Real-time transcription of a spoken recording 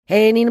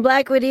Hey, Nina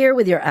Blackwood here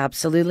with your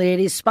Absolutely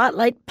 80s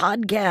Spotlight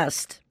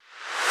podcast.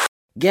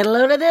 Get a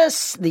load of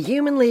this. The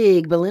Human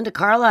League, Belinda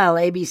Carlisle,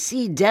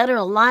 ABC, Dead or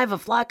Alive, A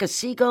Flock of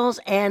Seagulls,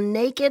 and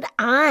Naked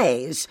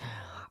Eyes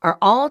are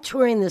all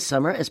touring this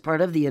summer as part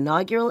of the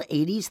inaugural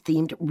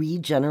 80s-themed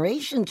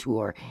Regeneration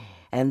Tour.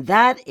 And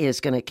that is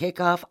going to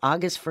kick off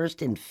August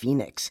 1st in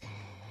Phoenix.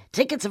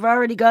 Tickets have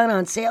already gone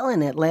on sale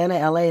in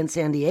Atlanta, LA, and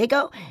San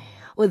Diego,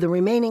 with the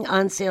remaining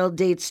on-sale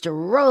dates to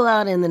roll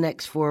out in the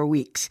next 4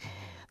 weeks.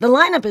 The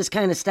lineup is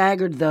kind of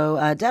staggered, though.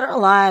 Dead or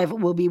Alive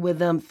will be with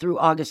them through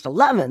August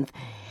 11th,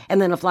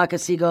 and then A Flock of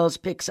Seagulls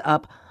picks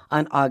up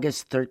on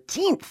August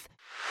 13th.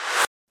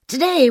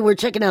 Today, we're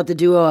checking out the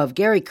duo of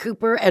Gary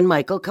Cooper and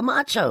Michael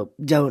Camacho.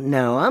 Don't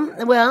know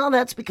them? Well,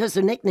 that's because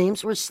their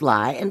nicknames were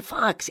Sly and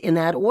Fox in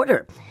that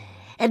order.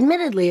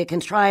 Admittedly a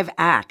contrived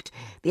act,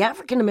 the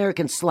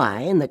African-American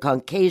Sly and the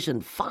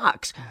Caucasian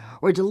Fox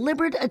were a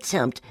deliberate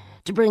attempt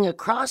to bring a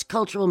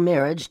cross-cultural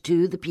marriage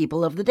to the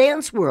people of the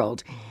dance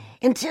world.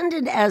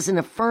 Intended as an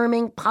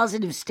affirming,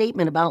 positive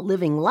statement about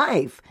living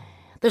life,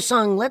 the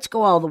song Let's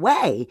Go All the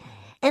Way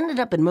ended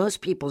up in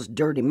most people's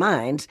dirty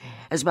minds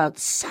as about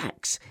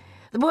sex.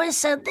 The boys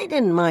said they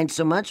didn't mind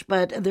so much,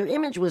 but their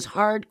image was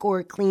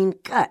hardcore clean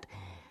cut,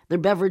 their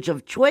beverage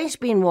of choice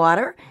being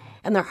water,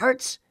 and their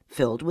hearts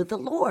filled with the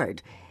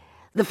Lord.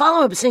 The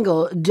follow-up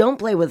single, Don't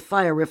Play With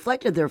Fire,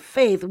 reflected their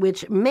faith,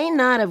 which may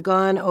not have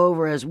gone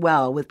over as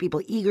well with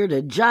people eager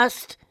to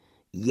just,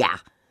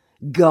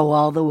 go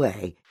all the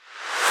way.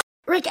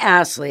 Rick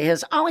Astley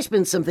has always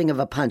been something of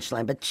a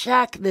punchline, but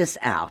check this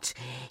out.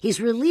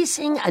 He's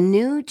releasing a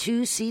new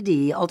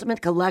 2-CD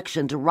Ultimate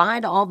Collection to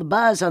ride all the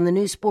buzz on the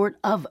new sport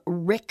of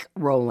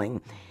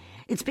Rick-rolling.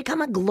 It's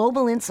become a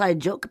global inside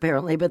joke,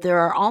 apparently, but there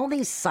are all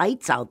these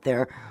sites out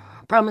there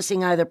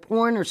promising either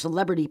porn or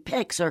celebrity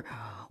pics or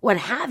what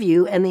have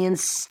you, and they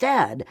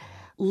instead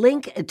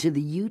link to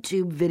the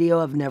YouTube video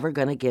of Never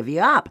Gonna Give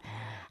You Up.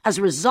 As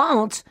a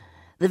result,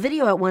 the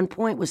video at one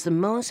point was the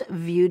most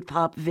viewed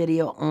pop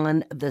video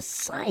on the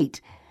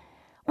site.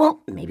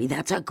 Well, maybe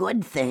that's a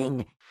good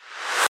thing.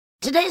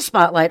 Today's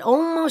Spotlight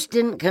almost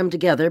didn't come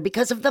together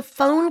because of the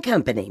phone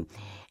company.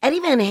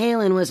 Eddie Van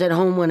Halen was at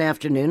home one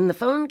afternoon, and the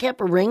phone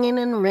kept ringing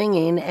and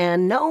ringing,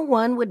 and no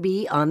one would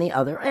be on the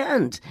other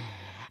end.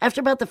 After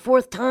about the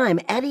fourth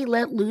time, Eddie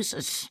let loose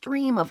a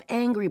stream of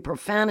angry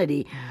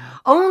profanity,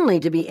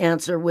 only to be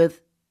answered with,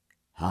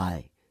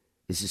 "Hi,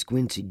 this is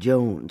Quincy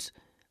Jones."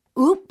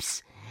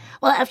 Oops.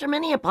 Well, after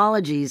many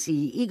apologies,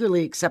 he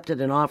eagerly accepted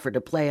an offer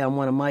to play on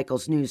one of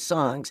Michael's new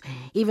songs,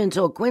 even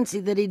told Quincy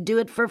that he'd do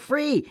it for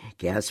free.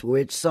 Guess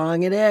which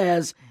song it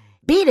is?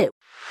 Beat It!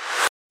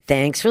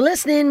 Thanks for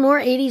listening. More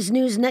 80s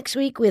news next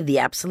week with the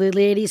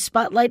Absolutely 80s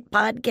Spotlight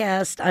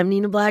podcast. I'm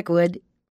Nina Blackwood.